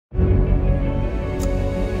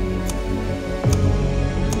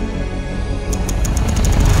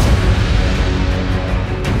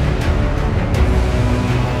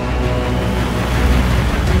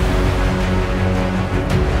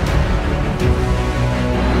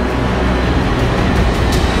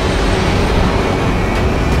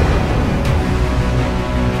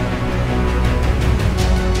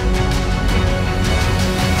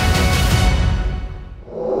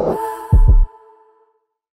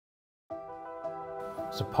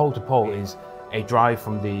So pole to pole is a drive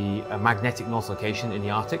from the magnetic north location in the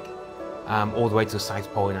Arctic all the way to the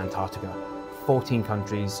South Pole in Antarctica. 14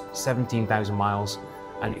 countries, 17,000 miles,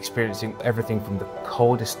 and experiencing everything from the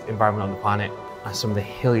coldest environment on the planet and some of the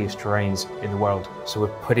hilliest terrains in the world. So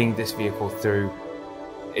we're putting this vehicle through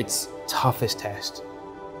its toughest test,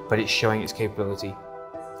 but it's showing its capability,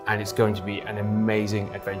 and it's going to be an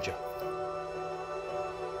amazing adventure.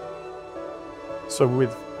 So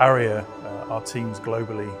with Ariya, our teams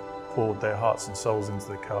globally poured their hearts and souls into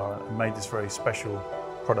the car and made this very special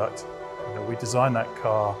product. We designed that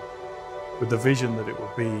car with the vision that it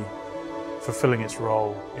would be fulfilling its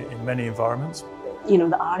role in many environments. You know,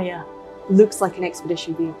 the Ariya looks like an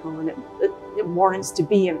expedition vehicle, and it warrants to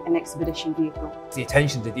be an expedition vehicle. The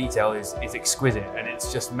attention to detail is exquisite, and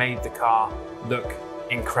it's just made the car look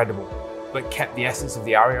incredible, but kept the essence of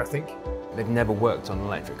the Ariya, I think. They've never worked on an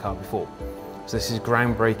electric car before. So this is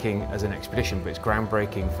groundbreaking as an expedition, but it's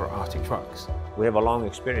groundbreaking for Arctic trucks. We have a long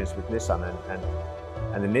experience with Nissan,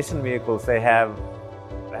 and the Nissan vehicles, they have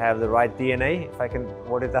the right DNA, if I can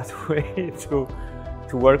word it that way,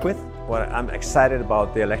 to work with. Well, I'm excited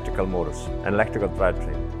about the electrical motors and electrical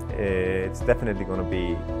drivetrain. It's definitely going to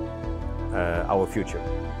be our future.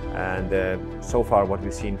 And so far, what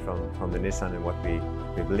we've seen from the Nissan and what we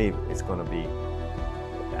believe is going to be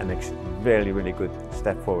a really, really good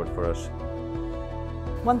step forward for us.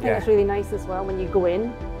 One thing that's really nice as well, when you go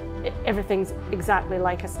in, everything's exactly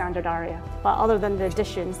like a standard Ariya. But other than the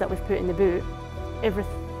additions that we've put in the boot,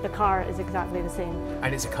 the car is exactly the same.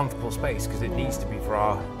 And it's a comfortable space because it needs to be for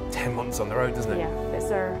our 10 months on the road, doesn't it? Yeah,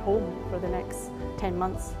 it's our home for the next 10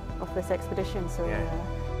 months of this expedition. So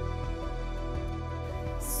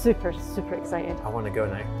super, super excited. I want to go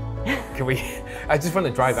now. Can we? I just want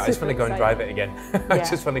to drive it. I just want to go and drive it again. I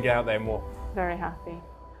just want to get out there more. Very happy.